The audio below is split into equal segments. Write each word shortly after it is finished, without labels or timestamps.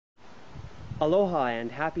Aloha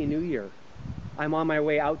and Happy New Year. I'm on my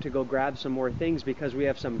way out to go grab some more things because we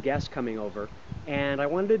have some guests coming over, and I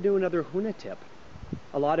wanted to do another Huna tip.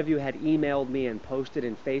 A lot of you had emailed me and posted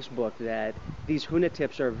in Facebook that these Huna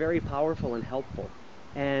tips are very powerful and helpful.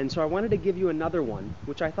 And so I wanted to give you another one,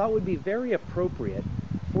 which I thought would be very appropriate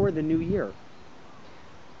for the new year.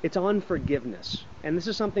 It's on forgiveness, and this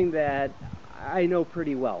is something that I know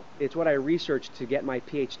pretty well. It's what I researched to get my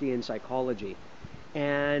Ph.D. in psychology.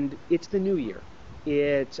 And it's the new year.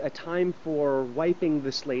 It's a time for wiping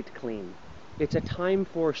the slate clean. It's a time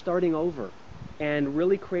for starting over and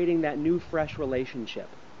really creating that new, fresh relationship.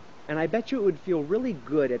 And I bet you it would feel really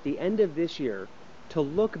good at the end of this year to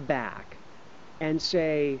look back and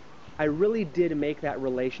say, I really did make that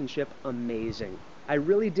relationship amazing. I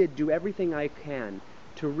really did do everything I can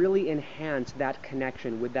to really enhance that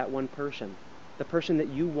connection with that one person, the person that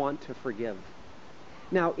you want to forgive.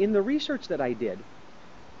 Now, in the research that I did,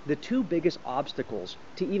 the two biggest obstacles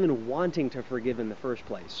to even wanting to forgive in the first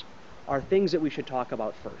place are things that we should talk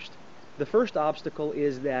about first. The first obstacle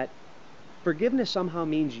is that forgiveness somehow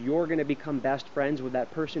means you're going to become best friends with that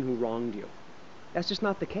person who wronged you. That's just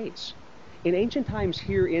not the case. In ancient times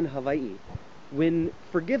here in Hawaii, when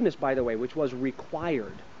forgiveness, by the way, which was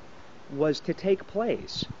required, was to take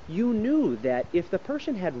place, you knew that if the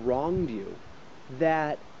person had wronged you,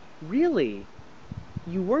 that really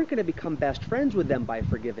you weren't going to become best friends with them by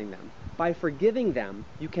forgiving them. By forgiving them,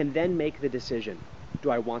 you can then make the decision. Do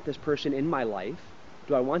I want this person in my life?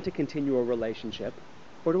 Do I want to continue a relationship?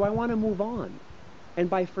 Or do I want to move on? And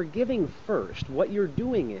by forgiving first, what you're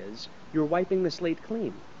doing is you're wiping the slate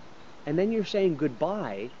clean. And then you're saying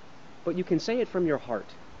goodbye, but you can say it from your heart.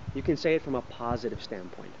 You can say it from a positive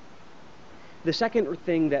standpoint. The second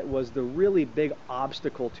thing that was the really big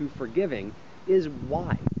obstacle to forgiving is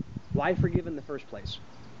why. Why forgive in the first place?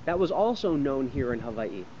 That was also known here in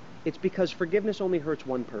Hawaii. It's because forgiveness only hurts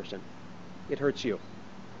one person. It hurts you.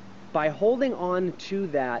 By holding on to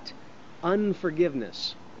that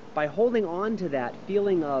unforgiveness, by holding on to that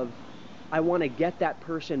feeling of, I want to get that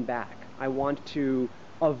person back, I want to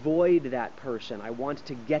avoid that person, I want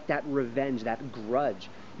to get that revenge, that grudge,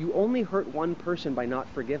 you only hurt one person by not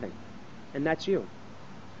forgiving, and that's you.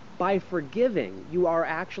 By forgiving, you are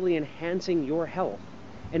actually enhancing your health.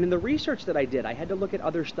 And in the research that I did, I had to look at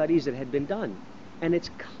other studies that had been done. And it's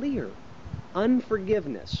clear,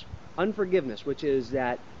 unforgiveness, which is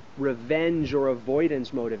that revenge or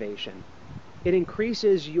avoidance motivation, it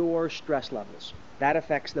increases your stress levels. That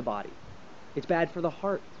affects the body. It's bad for the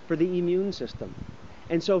heart, for the immune system.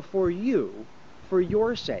 And so for you, for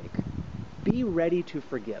your sake, be ready to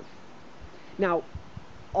forgive. Now,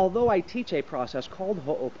 although I teach a process called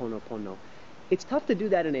Ho'oponopono, it's tough to do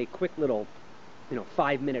that in a quick little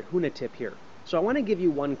 5-minute Huna tip here. So I want to give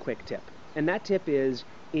you one quick tip. And that tip is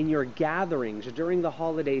in your gatherings during the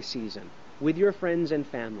holiday season, with your friends and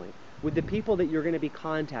family, with the people that you're going to be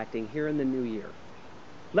contacting here in the new year.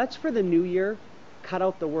 Let's, for the new year, cut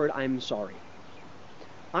out the word I'm sorry.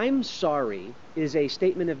 I'm sorry is a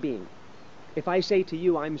statement of being. If I say to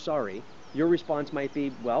you, I'm sorry, your response might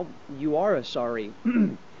be, well, you are a sorry.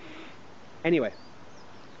 Anyway,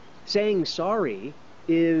 saying sorry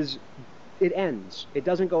is, it ends. It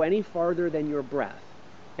doesn't go any farther than your breath,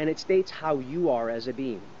 and it states how you are as a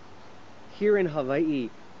being. Here in Hawaii,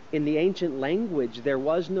 in the ancient language, there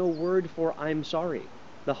was no word for I'm sorry.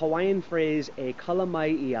 The Hawaiian phrase, e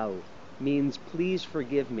kalamai iau, means please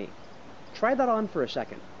forgive me. Try that on for a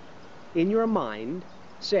second. In your mind,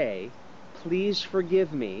 say, please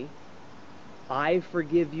forgive me, I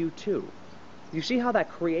forgive you too. You see how that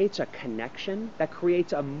creates a connection? That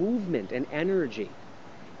creates a movement and energy.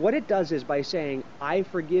 What it does is by saying, I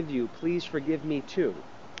forgive you, please forgive me too,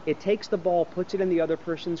 it takes the ball, puts it in the other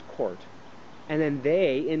person's court, and then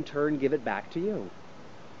they, in turn, give it back to you.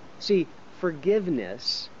 See,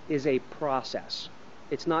 forgiveness is a process.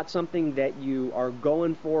 It's not something that you are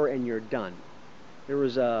going for and you're done. There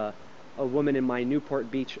was a woman in my Newport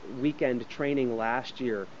Beach weekend training last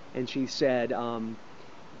year, and she said,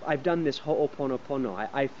 I've done this ho'oponopono.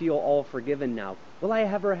 I feel all forgiven now. Will I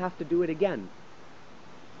ever have to do it again?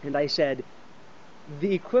 And I said,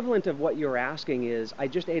 the equivalent of what you're asking is, I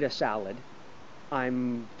just ate a salad.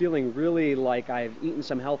 I'm feeling really like I've eaten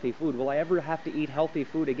some healthy food. Will I ever have to eat healthy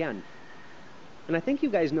food again? And I think you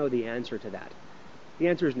guys know the answer to that. The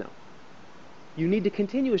answer is no. You need to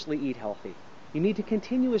continuously eat healthy. You need to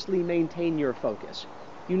continuously maintain your focus.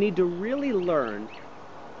 You need to really learn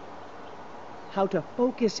how to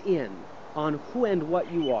focus in on who and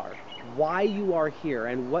what you are, why you are here,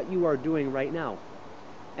 and what you are doing right now.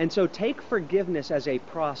 And so take forgiveness as a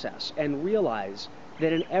process and realize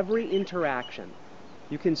that in every interaction,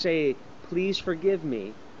 you can say, please forgive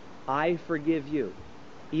me, I forgive you.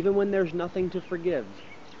 Even when there's nothing to forgive,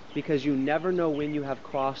 because you never know when you have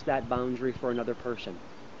crossed that boundary for another person.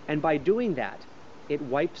 And by doing that, it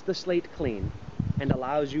wipes the slate clean and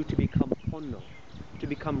allows you to become honno, to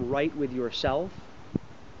become right with yourself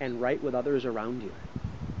and right with others around you.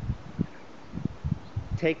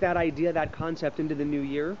 Take that idea, that concept into the new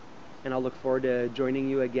year, and I'll look forward to joining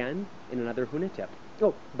you again in another Huna tip.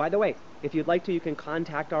 Oh, by the way, if you'd like to, you can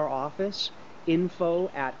contact our office,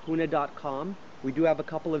 info@huna.com. We do have a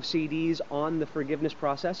couple of CDs on the forgiveness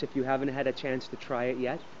process. If you haven't had a chance to try it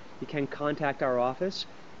yet, you can contact our office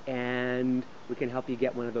and we can help you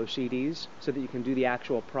get one of those CDs so that you can do the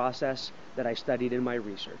actual process that I studied in my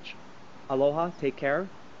research. Aloha, take care,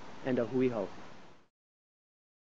 and a hui ho.